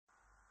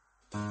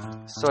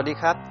สวัสดี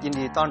ครับยิน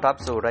ดีต้อนรับ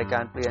สู่รายกา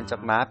รเปลี่ยนจา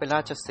กม้าเป็นร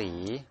าชสี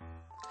ห์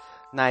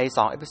ใน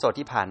2เอพิโซด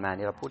ที่ผ่านมาเ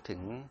นี่ยเราพูดถึ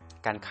ง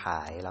การข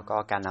ายแล้วก็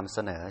การนำเส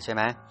นอใช่ไห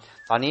ม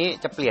ตอนนี้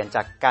จะเปลี่ยนจ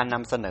ากการน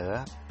ำเสนอ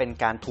เป็น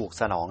การถูก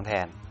สนองแท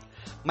น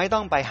ไม่ต้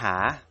องไปหา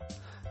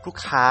ลูก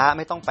ค้าไ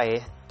ม่ต้องไป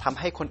ทำ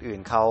ให้คนอื่น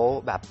เขา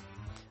แบบ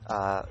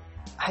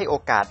ให้โอ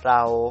กาสเ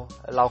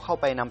ราเข้า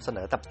ไปนำเสน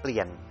อแต่เปลี่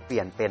ย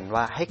นเป็น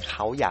ว่าให้เข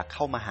าอยากเ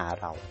ข้ามาหา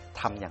เรา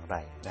ทำอย่างไร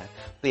นะ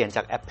เปลี่ยนจ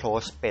าก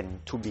approach เป็น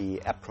to be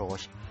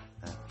approach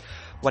นะ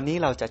วันนี้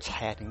เราจะแช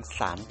ร์ถึงส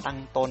ารตั้ง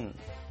ต้น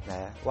น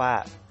ะว่า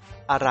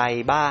อะไร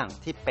บ้าง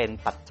ที่เป็น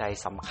ปัจจัย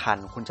สำคัญ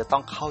คุณจะต้อ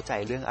งเข้าใจ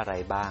เรื่องอะไร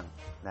บ้าง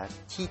นะ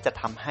ที่จะ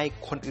ทำให้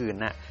คนอื่น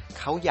น่ะ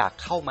เขาอยาก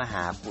เข้ามาห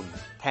าคุณ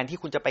แทนที่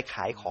คุณจะไปข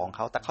ายของเข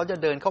าแต่เขาจะ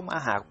เดินเข้ามา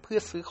หาเพื่อ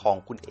ซื้อของ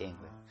คุณเอง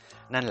เลย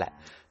นั่นแหละ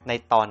ใน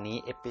ตอนนี้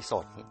เอพิโซ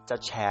ดนี้จะ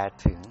แชร์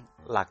ถึง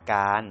หลักก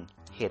าร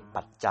เหตุ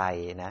ปัจจัย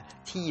นะ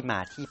ที่มา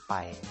ที่ไป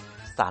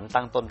สาร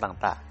ตั้งต้น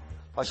ต่างๆ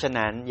เพราะฉะ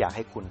นั้นอยากใ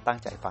ห้คุณตั้ง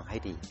ใจฟังให้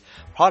ดี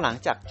เพราะหลัง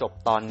จากจบ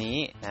ตอนนี้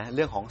นะเ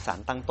รื่องของสาร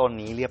ตั้งต้น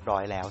นี้เรียบร้อ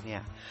ยแล้วเนี่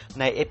ย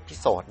ในเอพิ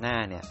โซดหน้า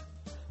เนี่ย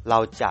เรา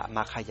จะม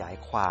าขยาย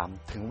ความ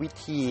ถึงวิ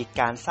ธี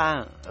การสร้าง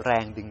แร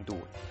งดึงดู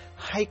ด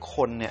ให้ค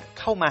นเนี่ย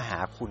เข้ามาหา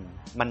คุณ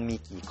มันมี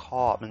กี่ข้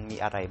อมันมี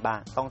อะไรบ้าง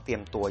ต้องเตรีย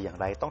มตัวอย่าง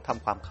ไรต้องท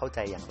ำความเข้าใจ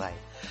อย่างไร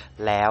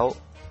แล้ว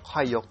ค่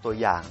อยยกตัว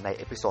อย่างใน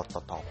เอพิโซด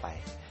ต่อๆไป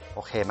โอ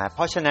เคไหมเพ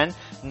ราะฉะนั้น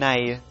ใน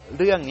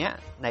เรื่องนี้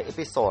ในเอ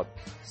พิโซด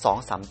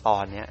 2-3 ตอ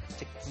นนี้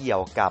จะเกี่ย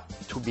วกับ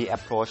to be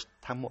approach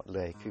ทั้งหมดเล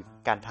ยคือ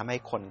การทำให้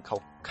คนเขา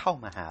เข้า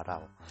มาหาเรา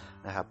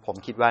นะครับผม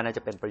คิดว่าน่าจ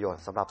ะเป็นประโยช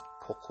น์สำหรับ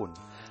พวกคุณ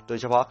โดย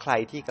เฉพาะใคร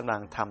ที่กำลั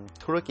งท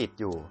ำธุรกิจ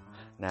อยู่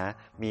นะ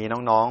มี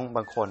น้องๆบ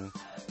างคน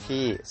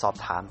ที่สอบ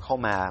ถามเข้า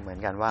มาเหมือน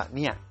กันว่าเ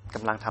นี่ยก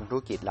ำลังทำธุร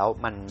กิจแล้ว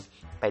มัน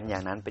เป็นอย่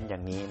างนั้นเป็นอย่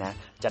างนี้นะ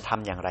จะท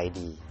ำอย่างไร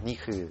ดีนี่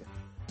คือ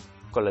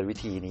กลวิ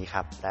ธีนี้ค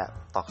รับและ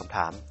ตอบคำถ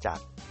ามจาก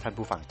ท่าน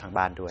ผู้ฟังทาง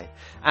บ้านด้วย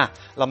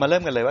เรามาเริ่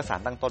มกันเลยว่าสาร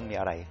ตั้งต้นมี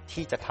อะไร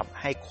ที่จะทำ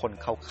ให้คน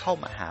เขาเข้า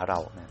มาหาเรา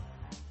นะ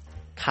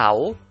เขา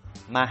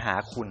มาหา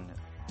คุณ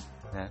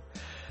นะ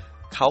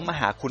เขามา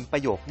หาคุณปร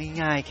ะโยค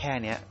ง่ายๆแค่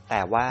นี้แ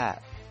ต่ว่า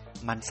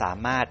มันสา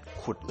มารถ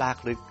ขุดลาก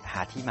ลึกห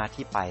าที่มา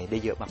ที่ไปได้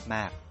เยอะม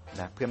ากๆ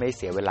นะเพื่อไม่ให้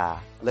เสียเวลา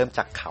เริ่มจ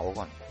ากเขา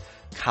ก่อน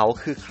เขา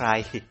คือใคร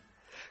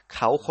เข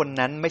าคน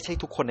นั้นไม่ใช่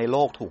ทุกคนในโล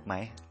กถูกไหม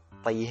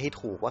ตีให้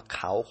ถูกว่าเ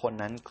ขาคน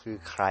นั้นคือ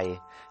ใคร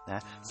นะ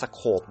สโ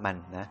คปมัน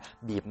นะ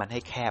บีบมันให้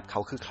แคบเขา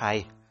คือใคร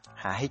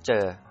หาให้เจ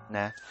อน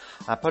ะ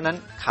เพราะนั้น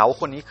เขา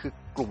คนนี้คือ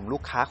กลุ่มลู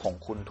กค้าของ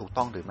คุณถูก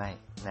ต้องหรือไม่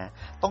นะ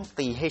ต้อง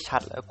ตีให้ชั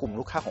ดแล้วกลุ่ม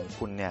ลูกค้าของ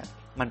คุณเนี่ย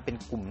มันเป็น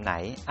กลุ่มไหน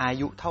อา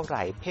ยุเท่าไห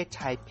ร่เพศช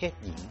ายเพศ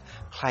หญิง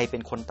ใครเป็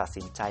นคนตัด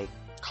สินใจ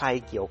ใคร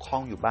เกี่ยวข้อ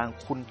งอยู่บ้าง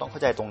คุณต้องเข้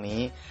าใจตรงนี้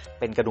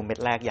เป็นกระดุมเม็ด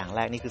แรกอย่างแร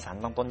กนี่คือสาร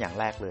ตั้งต้นอย่าง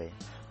แรกเลย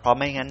เพราะไ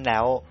ม่งั้นแล้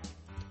ว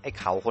ไอ้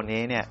เขาคน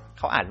นี้เนี่ยเ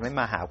ขาอาจไม่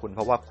มาหาคุณเพ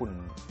ราะว่าคุ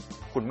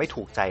ณไม่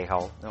ถูกใจเขา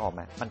นึกออกไห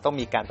มมันต้อง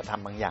มีการกระท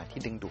ำบางอย่างที่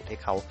ดึงดูดให้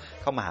เขา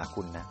เข้ามาหา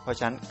คุณนะเพราะฉ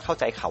ะนั้นเข้า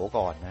ใจเขา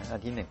ก่อนนะอั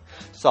นที่1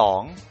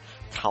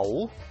 2เขา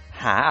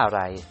หาอะไร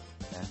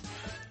นะ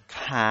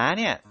หา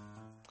เนี่ย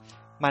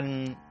มัน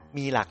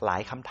มีหลากหลา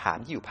ยคำถาม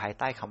ที่อยู่ภาย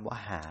ใต้คำว่า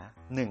หา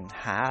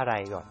1หาอะไร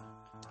ก่อน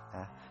น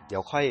ะเดี๋ย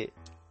วค่อย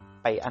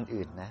ไปอัน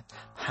อื่นนะ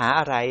หา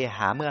อะไรห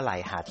าเมื่อไหร่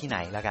หาที่ไหน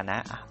แล้วกันนะ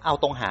เอา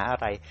ตรงหาอะ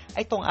ไรไ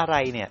อ้ตรงอะไร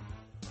เนี่ย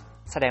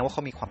แสดงว่าเข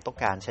ามีความต้อง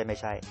การใช่ไม่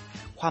ใช่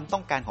ความต้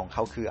องการของเข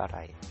าคืออะไร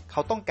เข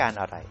าต้องการ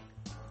อะไร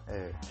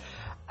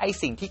ไอ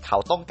สิ่งที่เขา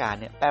ต้องการ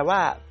เนี่ยแปลว่า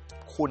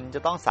คุณจะ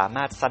ต้องสาม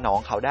ารถสนอง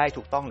เขาได้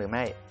ถูกต้องหรือไ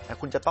ม่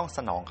คุณจะต้องส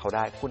นองเขาไ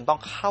ด้คุณต้อง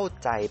เข้า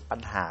ใจปัญ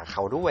หาเข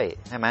าด้วย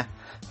ใช่ไหม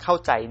เข้า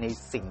ใจใน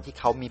สิ่งที่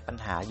เขามีปัญ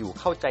หาอยู่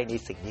เข้าใจใน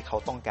สิ่งที่เขา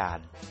ต้องการ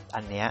อั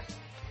นเนี้ย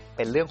เ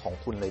ป็นเรื่องของ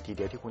คุณเลยทีเ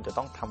ดียวที่คุณจะ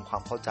ต้องทำควา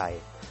มเข้าใจ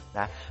น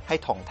ะให้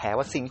ถ่องแท้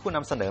ว่าสิ่งที่คุณน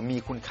ำเสนอมี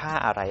คุณค่า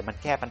อะไรมัน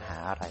แก้ปัญหา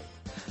อะไร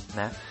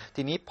นะ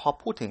ทีนี้พอ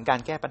พูดถึงการ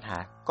แก้ปัญหา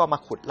ก็มา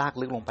ขุดลาก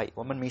ลึกลงไปอีก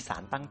ว่ามันมีสา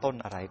รตั้งต้น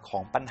อะไรขอ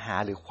งปัญหา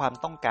หรือความ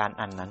ต้องการ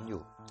อันนั้นอ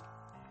ยู่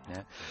น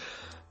ะ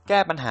แก้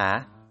ปัญหา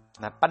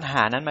นะปัญห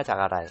านั้นมาจาก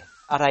อะไร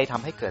อะไรท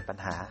ำให้เกิดปัญ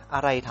หาอ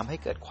ะไรทำให้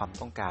เกิดความ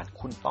ต้องการ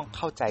คุณต้องเ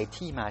ข้าใจ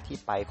ที่มาที่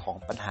ไปของ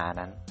ปัญหา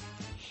นั้น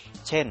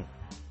เช่น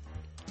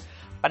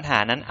ปัญหา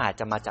นั้นอาจ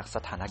จะมาจากส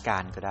ถานกา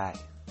รณ์ก็ได้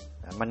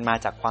มันมา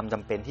จากความจ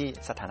ำเป็นที่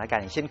สถานการ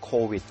ณ์อย่างเช่นโค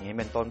วิดอย่างนี้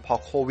เป็นต้นพอ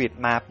โควิด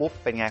มาปุ๊บ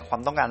เป็นไงควา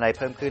มต้องการอะไร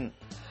เพิ่มขึ้น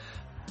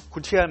คุ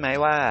ณเชื่อไหม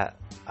ว่า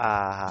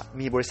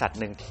มีบริษัท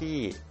หนึ่งที่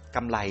ก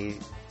ำไร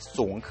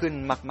สูงขึ้น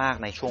มาก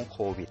ๆในช่วงโค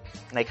วิด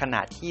ในขณ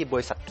ะที่บ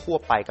ริษัททั่ว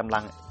ไปก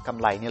ำ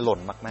ไรเนี่ยหล่น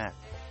มาก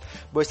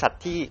ๆบริษัท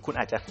ที่คุณ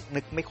อาจจะนึ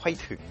กไม่ค่อย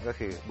ถึงก็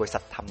คือบริษั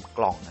ททำก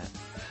ล่องนะ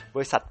บ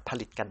ริษัทผ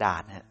ลิตกระดา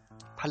ษนะ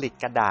ผลิต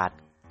กระดาษ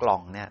กล่อ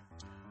งเนี่ย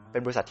เป็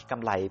นบริษัทที่ก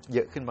ำไรเย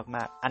อะขึ้นม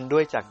ากๆอันด้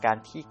วยจากการ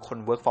ที่คน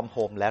work from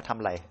home แล้วทำ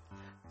อะไร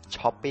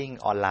ช้อปปิ้ง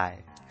ออนไล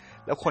น์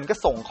แล้วคนก็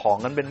ส่งของ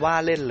กันเป็นว่า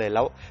เล่นเลยแ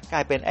ล้วกล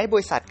ายเป็นไอ้บ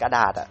ริษัทกระด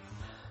าษ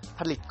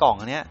ผลิตกล่อง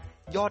เนี้ย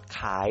ยอด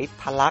ขาย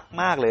ทะลัก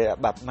มากเลย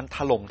แบบมันถ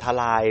ล่มท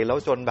ลายแล้ว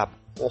จนแบบ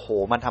โอ้โห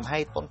มันทำให้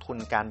ต้นทุน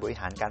การบริ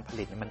หารการผ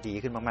ลิตมันดี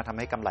ขึ้นมากๆทำ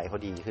ให้กำไรเขา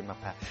ดีขึ้น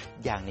มาก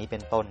ๆอย่างนี้เป็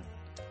นต้น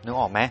นึก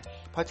ออกไหม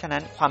เพราะฉะนั้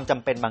นความจ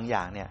ำเป็นบางอ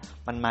ย่างเนี่ย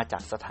มันมาจา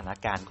กสถาน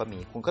การณ์ก็มี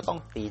คุณก็ต้อง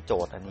ตีโจ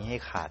ทย์อันนี้ให้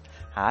ขาด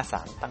หาส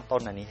ารตั้งต้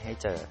นอันนี้ให้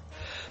เจอ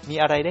มี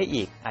อะไรได้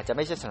อีกอาจจะไ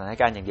ม่ใช่สถาน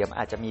การณ์อย่างเดียว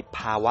อาจจะมีภ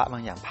าวะบา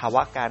งอย่างภาว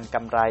ะการก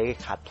ำไร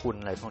ขาดทุน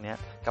อะไรพวกนี้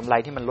กำไร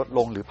ที่มันลดล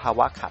งหรือภาว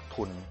ะขาด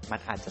ทุนมัน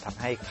อาจจะทำ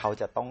ให้เขา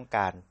จะต้องก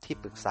ารที่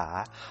ปรึกษา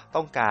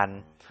ต้องการ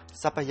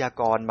ทรัพยา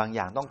กรบางอ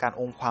ย่างต้องการ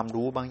องค์ความ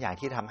รู้บางอย่าง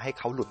ที่ทำให้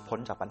เขาหลุดพ้น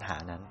จากปัญหา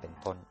นั้นเป็น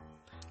ต้น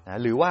นะ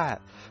หรือว่า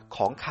ข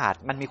องขาด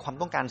มันมีความ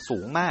ต้องการสู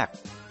งมาก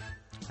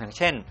อย่างเ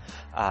ช่น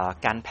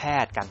การแพ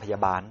ทย์การพยา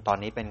บาลตอน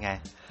นี้เป็นไง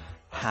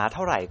หาเ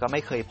ท่าไหร่ก็ไ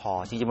ม่เคยพอ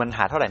จริงๆมันห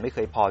าเท่าไหร่ไม่เค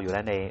ยพออยู่แ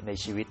ล้วใน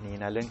ชีวิตนี้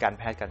นะเรื่องการ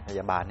แพทย์การพย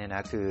าบาลเนี่ยน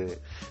ะคือ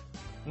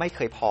ไม่เค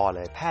ยพอเล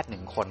ยแพทย์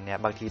1คนเนี่ย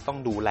บางทีต้อง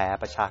ดูแล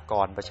ประ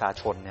ชา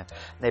ชนเนี่ย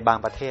ในบาง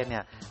ประเทศเนี่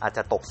ยอาจจ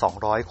ะตก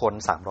200คน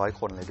300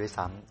คนเลยด้วย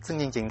ซ้ำซึ่ง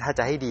จริงๆถ้าจ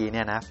ะให้ดีเ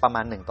นี่ยนะประม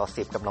าณ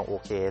1:10กำลังโอ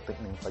เคถึง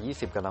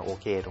1:20กำลังโอ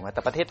เคถูกไหมแ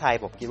ต่ประเทศไทย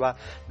ผมคิดว่า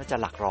น่าจะ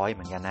หลักร้อยเ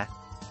หมือนกันนะ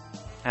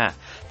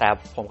แต่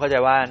ผมเข้าใจ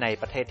ว่าใน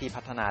ประเทศที่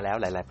พัฒนาแล้ว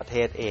หลายๆประเท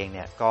ศเองเ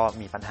นี่ยก็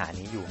มีปัญหา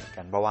นี้อยู่เหมือน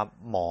กันเพราะว่า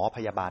หมอพ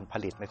ยาบาลผ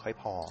ลิตไม่ค่อย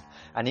พอ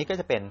อันนี้ก็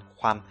จะเป็น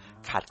ความ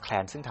ขาดแคล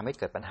นซึ่งทำให้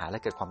เกิดปัญหาและ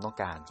เกิดความต้อง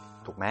การ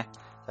ถูกไหม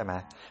ใช่ไหม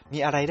มี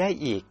อะไรได้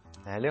อีก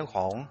นะเรื่องข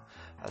อง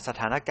ส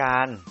ถานกา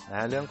รณ์น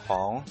ะเรื่องข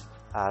อง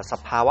ส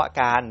ภาวะ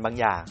การบาง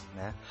อย่าง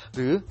นะห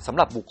รือสำห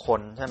รับบุคค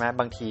ลใช่ไหม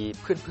บางที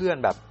เพื่อน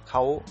ๆแบบเข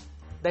า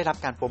ได้รับ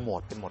การโปรโมท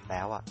เป็นหมดแ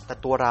ล้วอะแต่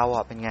ตัวเราอ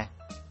ะเป็นไง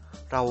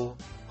เรา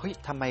เฮ้ย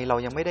ทำไมเรา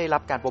ยังไม่ได้รั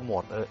บการโปรโม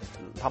ท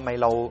ทำไม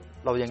เ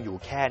รายังอยู่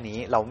แค่นี้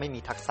เราไม่มี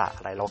ทักษะอ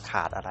ะไรเราข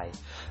าดอะไร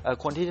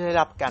คนที่ได้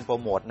รับการโปร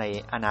โมทใน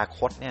อนาค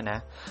ตเนี่ยนะ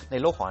ใน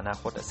โลกของอนา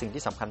คตสิ่ง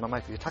ที่สำคัญมา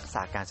กๆคือทักษ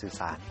ะการสื่อ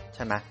สารใ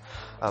ช่ไหม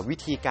วิ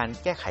ธีการ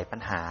แก้ไขปัญ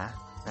หา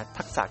นะ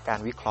ทักษะการ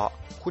วิเคราะห์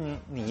คุณ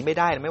หนีไม่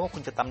ได้ไม่ว่าคุ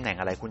ณจะตำแหน่ง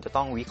อะไรคุณจะ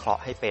ต้องวิเคราะ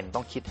ห์ให้เป็นต้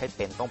องคิดให้เ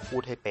ป็นต้องพู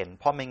ดให้เป็น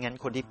เพราะไม่งั้น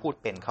คนที่พูด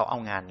เป็นเขาเอา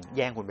งานแ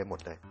ย่งคุณไปหม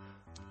ดเลย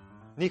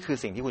นี่คือ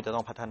สิ่งที่คุณจะต้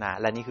องพัฒนา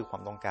และนี่คือควา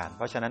มต้องการเ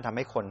พราะฉะนั้นทำใ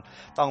ห้คน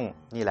ต้อง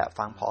นี่แหละ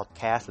ฟังพอดแ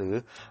คสต์หรือ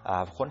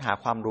ค้นหา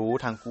ความรู้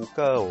ทาง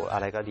Google อะ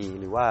ไรก็ดี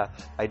หรือว่า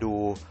ไปดู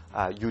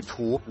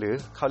YouTube หรือ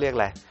เขาเรียกอ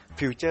ะไร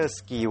Future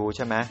Skill ใ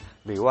ช่ไหม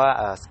หรือว่า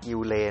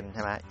Skill Lane ใ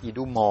ช่ไหม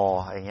Edumore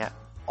อะไรเงี้ย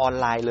ออน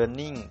ไลน์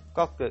Learning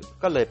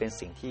ก็เลยเป็น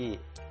สิ่งที่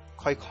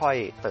ค่อย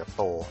ๆเติบโ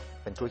ต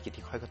เป็นธุรกิจ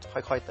ที่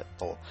ค่อยๆเติบ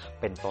โต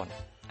เป็นต้น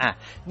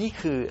นี่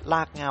คือร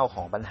ากเหง้าข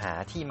องปัญหา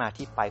ที่มา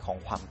ที่ไปของ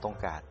ความต้อง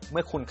การเ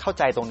มื่อคุณเข้า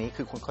ใจตรงนี้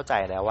คือคุณเข้าใจ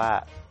แล้วว่า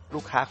ลู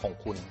กค้าของ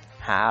คุณ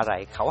หาอะไร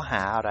เขาห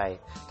าอะไร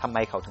ทำไม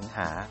เขาถึงห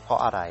าเพราะ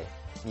อะไร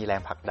มีแร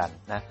งผลักดัน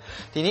นะ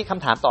ทีนี้ค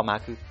ำถามต่อมา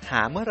คือห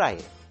าเมื่อไหร่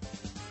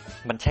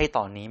มันใช่ต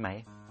อนนี้ไหม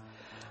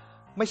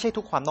ไม่ใช่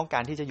ทุกความต้องกา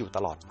รที่จะอยู่ต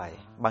ลอดไป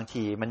บาง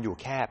ทีมันอยู่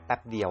แค่แป๊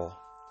บเดียว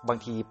บาง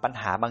ทีปัญ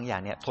หาบางอย่า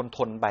งเนี่ยท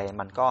นไป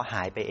มันก็ห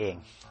ายไปเอง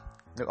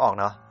นึกออก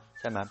เนาะ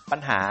ใช่ไหมปัญ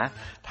หา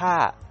ถ้า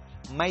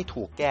ไม่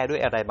ถูกแก้ด้ว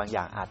ยอะไรบางอ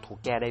ย่างอาจถูก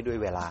แก้ได้ด้วย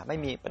เวลาไม่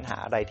มีปัญหา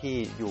อะไรที่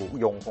อยู่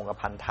ยงคงกระ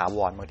พันถาว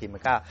รบางทีมั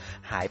นก็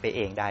หายไปเอ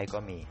งได้ก็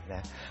มีน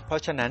ะเพรา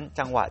ะฉะนั้น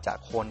จังหวะจาก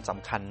คนส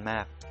ำคัญมา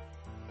ก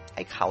ไ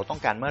อ้เขาต้อ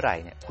งการเมื่อไหร่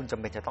เนี่ยคุณจำ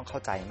เป็นจะต้องเข้า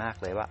ใจมาก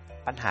เลยว่า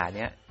ปัญหาเ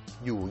นี้ย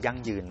อยู่ยั่ง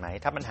ยืนไหม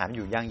ถ้าปัญหาอ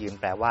ยู่ยั่งยืน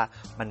แปลว่า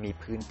มันมี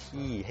พื้น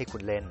ที่ให้คุ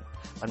ณเล่น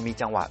มันมี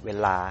จังหวะเว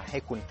ลาให้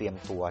คุณเตรียม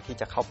ตัวที่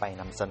จะเข้าไป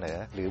นำเสนอ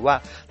หรือว่า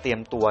เตรียม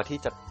ตัวที่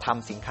จะท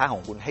ำสินค้าขอ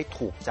งคุณให้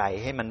ถูกใจ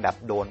ให้มันแบบ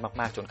โดน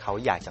มากๆจนเขา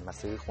อยากจะมา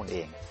ซื้อคุณเอ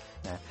ง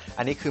นะ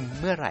อันนี้คือ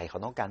เมื่อไหร่เขา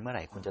ต้องการเมื่อไห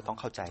ร่คุณจะต้อง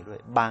เข้าใจด้วย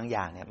บางอ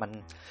ย่างเนี่ยมัน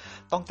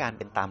ต้องการเ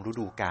ป็นตามฤ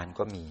ดูกาล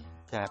ก็มี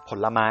ใช่ไหมผ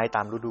ลไม้ต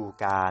ามฤดู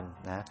กาล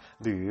นะ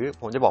หรือ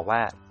ผมจะบอกว่า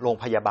โรง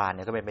พยาบาลเ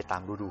นี่ยก็เป็นไปตา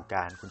มฤดูก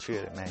าลคุณเชื่อ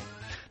หรือไม่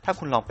ถ้า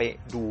คุณลองไป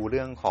ดูเ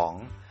รื่องของ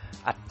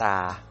อัตรา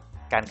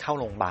การเข้า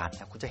โรงพยาบาล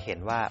นะคุณจะเห็น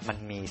ว่ามัน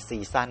มีซี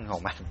ซั่นขอ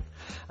งมัน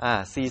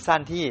ซีซั่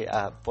นที่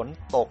ฝน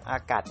ตกอา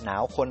กาศหนา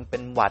วคนเป็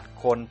นหวัด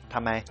คนท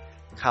ำไม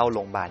เข้าโร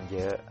งพยาบาลเย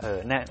อะ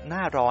หน้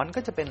าร้อน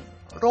ก็จะเป็น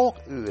โรค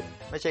อื่น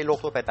ไม่ใช่โรค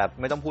ทั่วไปแต่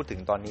ไม่ต้องพูดถึง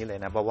ตอนนี้เลย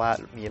นะเพราะว่า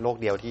มีโรค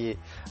เดียวที่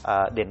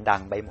เด่นดั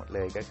งไปหมดเล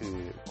ยก็คือ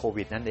โค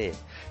วิดนั่นเอง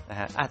นะ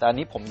ฮะแต่อัน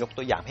นี้ผมยก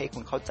ตัวอย่างให้คุ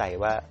ณเข้าใจ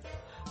ว่า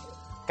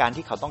การ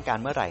ที่เขาต้องการ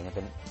เมื่อไหร่เนี่ยเ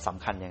ป็นส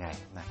ำคัญยังไง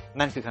นะ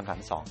นั่นคือคำถาม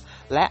ที่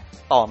2และ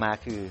ต่อมา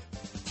คือ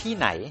ที่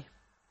ไหน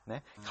น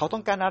ะเขาต้อ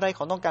งการอะไรเข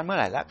าต้องการเมื่อ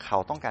ไหร่และเขา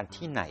ต้องการ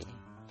ที่ไหน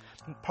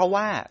เพราะ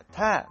ว่า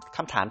ถ้าค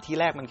ำถามที่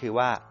แรกมันคือ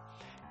ว่า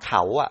เข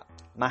าอะ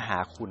มาหา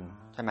คุณ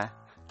ใช่ไหม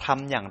ท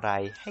ำอย่างไร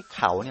ให้เ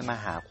ขาเนี่ยมา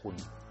หาคุณ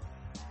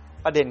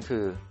ประเด็นคื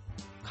อ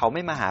เขาไ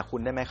ม่มาหาคุ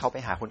ณได้ไหมเขาไป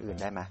หาคนอื่น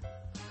ได้ไหม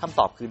คำ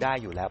ตอบคือได้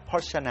อยู่แล้วเพรา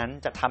ะฉะนั้น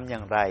จะทำอย่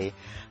างไร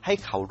ให้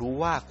เขารู้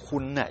ว่าคุ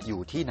ณน่ะอ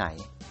ยู่ที่ไหน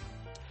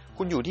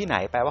คุณอยู่ที่ไหน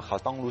แปลว่าเขา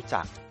ต้องรู้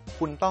จัก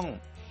คุณต้อง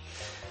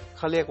เ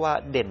ขาเรียกว่า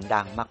เด่น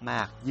ดังม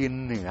ากๆยืน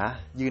เหนือ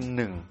ยืนห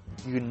นึ่ง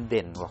ยืนเ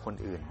ด่นกว่าคน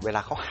อื่นเวลา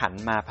เขาหัน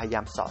มาพยายา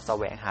มเสาะแส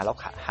วงหาแล้ว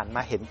หันม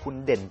าเห็นคุณ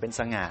เด่นเป็น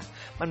สง่า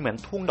มันเหมือน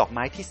ทุ่งดอกไ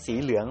ม้ที่สี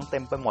เหลืองเต็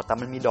มไปหมดแต่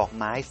มันมีดอก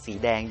ไม้สี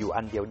แดงอยู่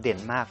อันเดียวเด่น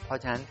มากเพรา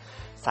ะฉะนั้น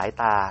สาย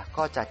ตา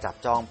ก็จะจับ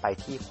จ้องไป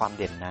ที่ความ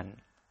เด่นนั้น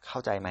เข้า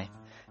ใจไหม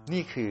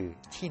นี่คือ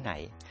ที่ไหน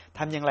ท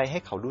ำอย่างไรให้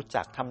เขารู้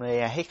จักทำอย่างไร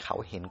ให้เขา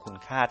เห็นคุณ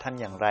ค่าทำ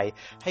อย่างไร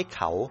ให้เ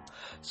ขา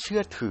เชื่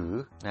อถือ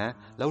นะ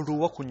แล้วรู้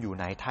ว่าคุณอยู่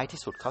ไหนท้ายที่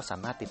สุดเขาสา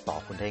มารถติดต่อ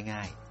คุณได้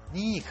ง่าย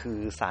นี่คือ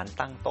สาร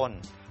ตั้งต้น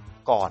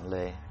ก่อนเล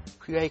ย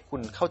เพื่อให้คุ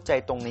ณเข้าใจ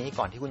ตรงนี้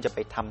ก่อนที่คุณจะไป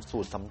ทำสู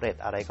ตรสำเร็จ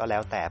อะไรก็แล้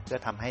วแต่เพื่อ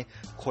ทำให้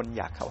คนอ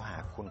ยากเข้าหา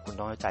คุณ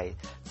ต้องเข้าใจ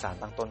สาร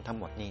ตั้งต้นทั้ง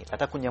หมดนี้แต่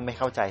ถ้าคุณยังไม่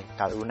เข้าใจ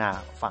กรุณา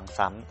ฟัง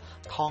ซ้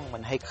ำท่องมั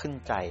นให้ขึ้น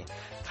ใจ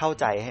เข้า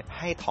ใจ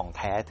ให้ถ่องแ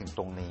ท้ถึงต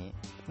รงนี้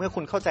เมื่อคุ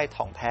ณเข้าใจ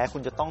ถ่องแท้คุ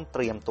ณจะต้องเต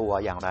รียมตัว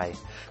อย่างไร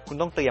คุณ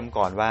ต้องเตรียม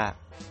ก่อนว่า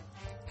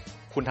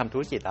คุณทำธุ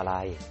รกิจอะไร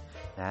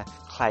นะ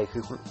ใครคื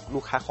อลู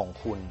กค้าของ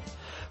คุณ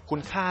คุ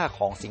ณค่าข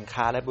องสิน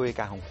ค้าและบริก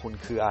ารของคุณ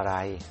คืออะไร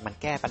มัน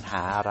แก้ปัญห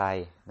าอะไร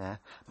นะ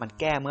มัน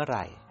แก้เมื่อไห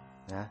ร่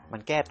นะมั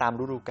นแก้ตาม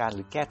ฤดูกาลห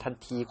รือแก้ทัน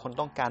ทีคน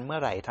ต้องการเมื่อ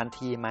ไหร่ทัน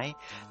ทีไหม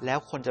แล้ว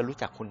คนจะรู้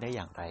จักคุณได้อ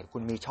ย่างไรคุ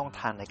ณมีช่อง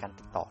ทางในการ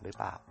ติดต่อหรือเ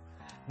ปล่า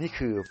นี่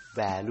คือ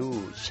value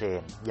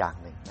chain อย่าง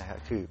หนึ่งนะครับ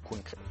คือคุณ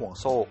ห่วง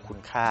โซ่คุณ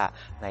ค่า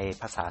ใน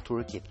ภาษาธุร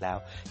กิจแล้ว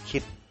คิ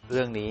ดเ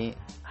รื่องนี้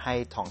ให้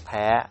ถ่องแ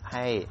ท้ใ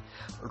ห้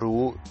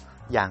รู้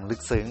อย่างลึ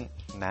กซึ้ง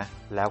นะ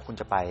แล้วคุณ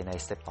จะไปใน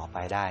สเต็ปต่อไป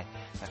ได้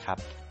นะครับ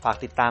ฝาก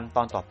ติดตามต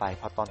อนต่อไปเ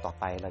พราะตอนต่อ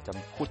ไปเราจะ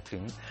พูดถึ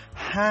ง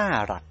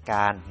5หลักก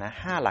ารนะ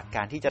5หลักก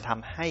ารที่จะท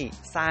ำให้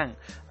สร้าง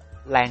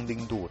แรงดึ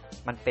งดูด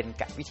มันเป็น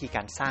วิธีก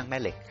ารสร้างแม่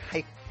เหล็กให้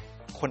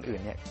คนอื่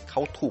นเนี่ยเข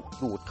าถูก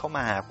ดูดเข้าม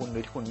าหาคุณโด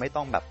ยที่คุณไม่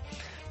ต้องแบบ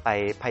ไป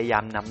พยายา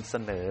มนำเส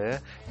นอ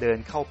เดิน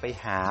เข้าไป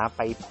หาไ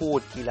ปพูด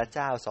ทีละเ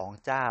จ้า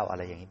2เจ้าอะไ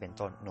รอย่างนี้เป็น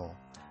ต้นโน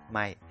ไ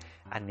ม่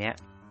อันเนี้ย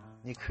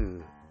นี่คือ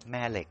แ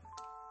ม่เหล็ก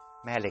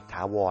ถ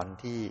าวร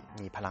ที่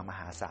มีพลังมห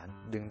าศาล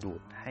ดึงดู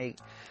ดให้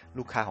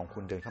ลูกค้าของคุ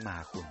ณเดินเข้ามาห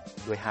าคุณ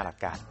ด้วย5หลัก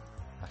การ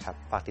นะครับ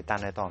ฝากติดตาม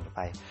ในตอนต่อไ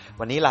ป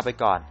วันนี้ลาไป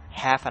ก่อน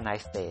Have a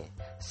nice day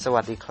ส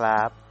วัสดีครั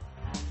บ